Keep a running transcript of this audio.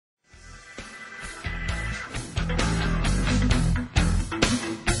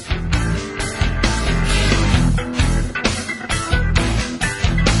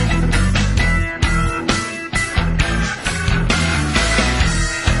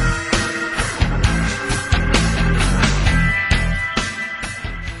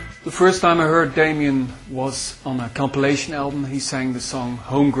first time I heard Damien was on a compilation album. He sang the song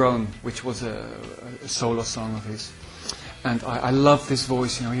Homegrown, which was a solo song of his. And I loved this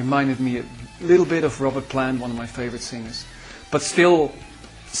voice, you know, he reminded me a little bit of Robert Plant, one of my favorite singers. But still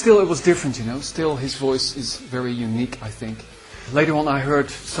it was different, you know, still his voice is very unique, I think. Later on I heard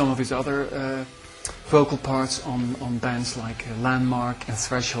some of his other vocal parts on bands like Landmark and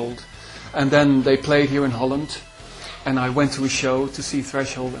Threshold. And then they played here in Holland. And I went to a show to see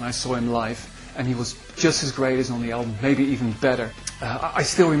Threshold and I saw him live. And he was just as great as on the album, maybe even better. I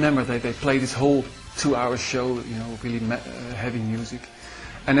still remember they played this whole 2-hour show, you know, really heavy music.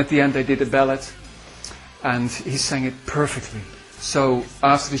 And at the end they did a ballad and he sang it perfectly. So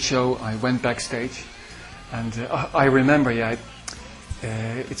after the show I went backstage and I remember, yeah,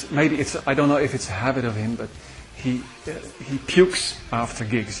 I don't know if it's a habit of him, but he pukes after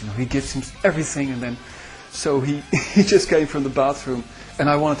gigs, you know, he gives him everything and then so he just came from the bathroom and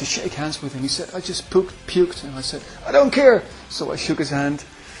I wanted to shake hands with him. He said, I just puked. And I said, I don't care. So I shook his hand.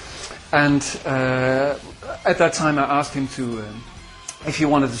 And at that time I asked him to, if he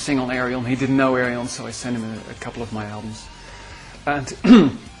wanted to sing on Ayreon. He didn't know Ayreon, so I sent him a couple of my albums. And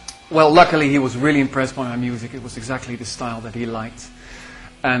well, luckily he was really impressed by my music. It was exactly the style that he liked.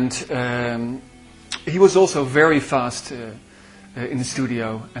 And he was also very fast in the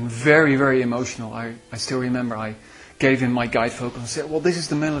studio and very, very emotional. I still remember I gave him my guide vocal and said, well, this is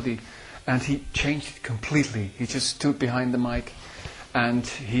the melody. And he changed it completely. He just stood behind the mic and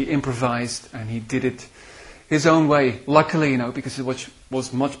he improvised and he did it his own way. Luckily, you know, because it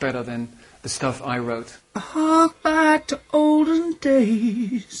was much better than the stuff I wrote. I hark back to olden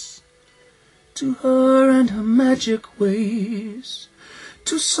days, to her and her magic ways,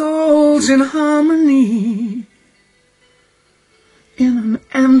 to souls in harmony. In an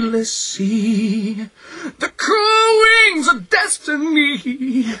endless sea, the cruel wings of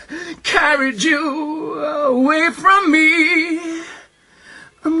destiny carried you away from me.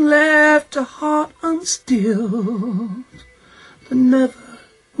 I'm left a heart unstilled that never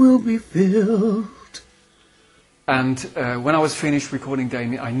will be filled. And when I was finished recording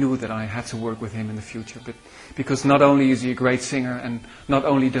Damien, I knew that I had to work with him in the future, but because not only is he a great singer and not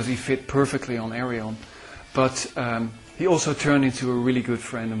only does he fit perfectly on Ayreon, but he also turned into a really good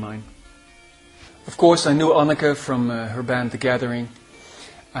friend of mine. Of course, I knew Anneke from her band The Gathering,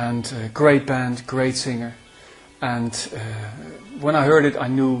 and great band, great singer. And when I heard it, I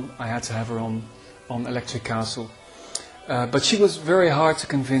knew I had to have her on Electric Castle. But she was very hard to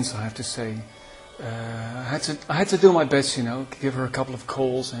convince, I have to say. I had to do my best, you know, give her a couple of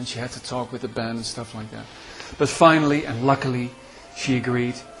calls, and she had to talk with the band and stuff like that. But finally, and luckily, she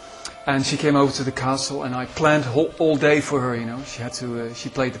agreed. And she came over to the castle, and I planned all day for her, you know. She had to, she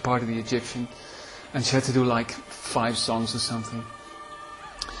played the part of the Egyptian, and she had to do like 5 songs or something.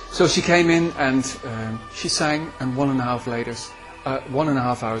 So she came in and she sang, and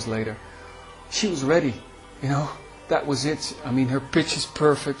 1.5 hours later, she was ready, you know. That was it. I mean, her pitch is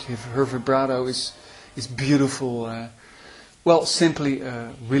perfect, her vibrato is beautiful. Well, simply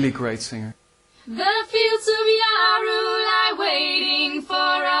a really great singer. The fields of Yarrow lie waiting for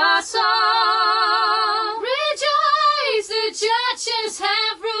us all. Rejoice, the judges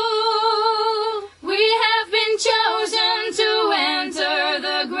have ruled. We have been chosen to enter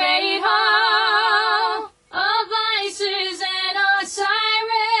the great hall of Isis and Osiris.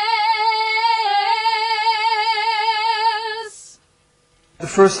 The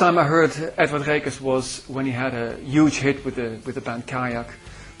first time I heard Edward Rekers was when he had a huge hit with the band Kayak,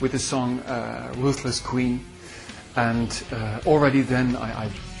 with the song Ruthless Queen. And already then I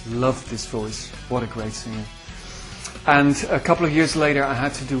loved this voice. What a great singer. And a couple of years later I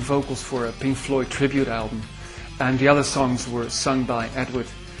had to do vocals for a Pink Floyd tribute album. And the other songs were sung by Edward.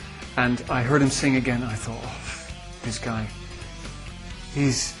 And I heard him sing again. I thought, oh, this guy,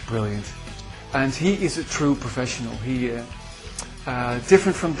 he's brilliant. And he is a true professional. He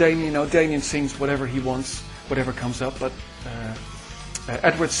different from Damien. You know, Damien sings whatever he wants, whatever comes up. But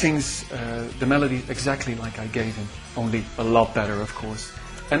Edward sings the melody exactly like I gave him, only a lot better, of course.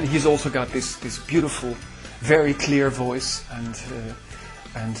 And he's also got this beautiful, very clear voice and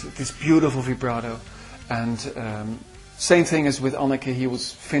this beautiful vibrato. And same thing as with Anneke, he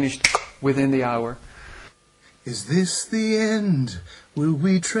was finished within the hour. Is this the end? Will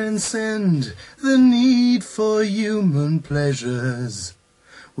we transcend the need for human pleasures?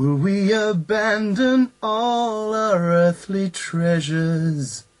 Will we abandon all our earthly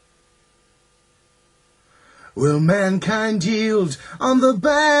treasures? Will mankind yield on the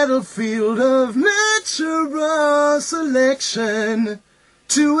battlefield of natural selection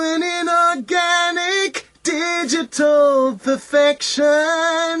to an inorganic digital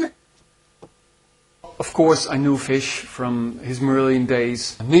perfection? of course, I knew Fish from his Marillion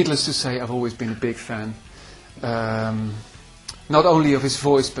days. Needless to say, I've always been a big fan. Not only of his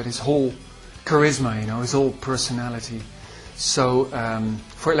voice, but his whole charisma, you know, his whole personality. So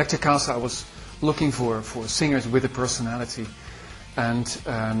for Electric Castle, I was looking for singers with a personality. And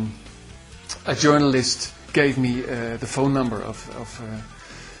a journalist gave me the phone number of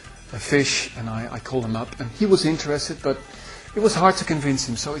Fish, and I called him up, and he was interested, but it was hard to convince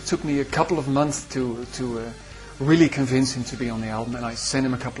him. So it took me a couple of months to really convince him to be on the album, and I sent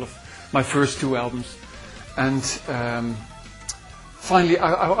him a couple of my first 2 albums. And finally,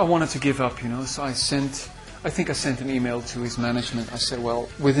 I wanted to give up, you know. So I think I sent an email to his management. I said, well,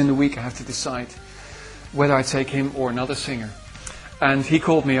 within a week I have to decide whether I take him or another singer. And he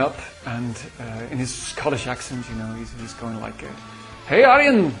called me up, and in his Scottish accent, you know, he's going like, "Hey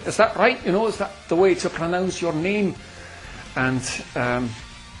Ayreon, is that right? You know, is that the way to pronounce your name?" And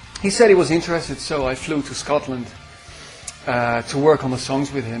he said he was interested, so I flew to Scotland to work on the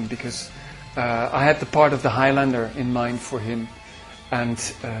songs with him, because I had the part of the Highlander in mind for him. And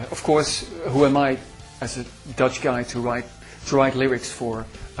of course, who am I as a Dutch guy to write lyrics for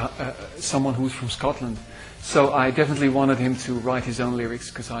someone who's from Scotland? So I definitely wanted him to write his own lyrics,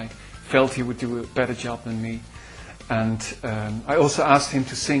 because I felt he would do a better job than me. And I also asked him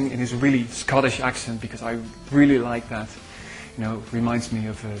to sing in his really Scottish accent, because I really like that. You know, reminds me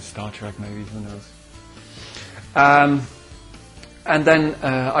of Star Trek, maybe, who knows. And then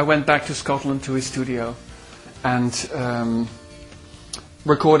I went back to Scotland to his studio, and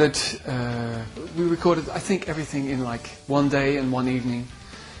we recorded, I think, everything in like one day and one evening.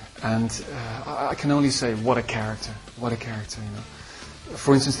 And I can only say, what a character, you know.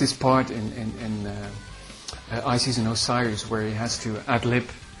 For instance, this part in Isis and Osiris, where he has to ad-lib,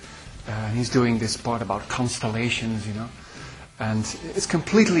 and he's doing this part about constellations, you know. And it's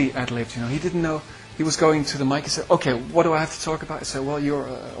completely ad-libbed, you know. He didn't know. He was going to the mic and said, "Okay, what do I have to talk about?" I said, "Well, you're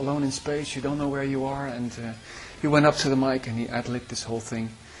alone in space. You don't know where you are." And he went up to the mic and he ad-libbed this whole thing.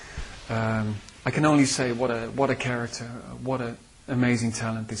 I can only say, what a character, what an amazing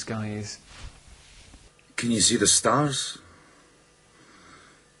talent this guy is. Can you see the stars?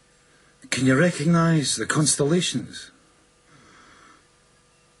 Can you recognize the constellations?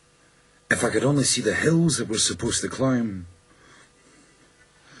 If I could only see the hills that we're supposed to climb.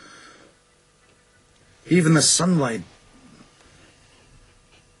 Even the sunlight,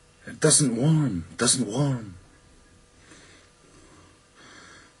 it doesn't warm.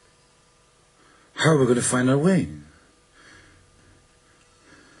 How are we going to find our way?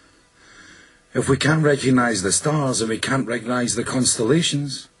 If we can't recognize the stars and we can't recognize the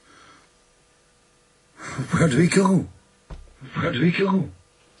constellations, where do we go? Where do we go?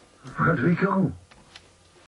 Where do we go?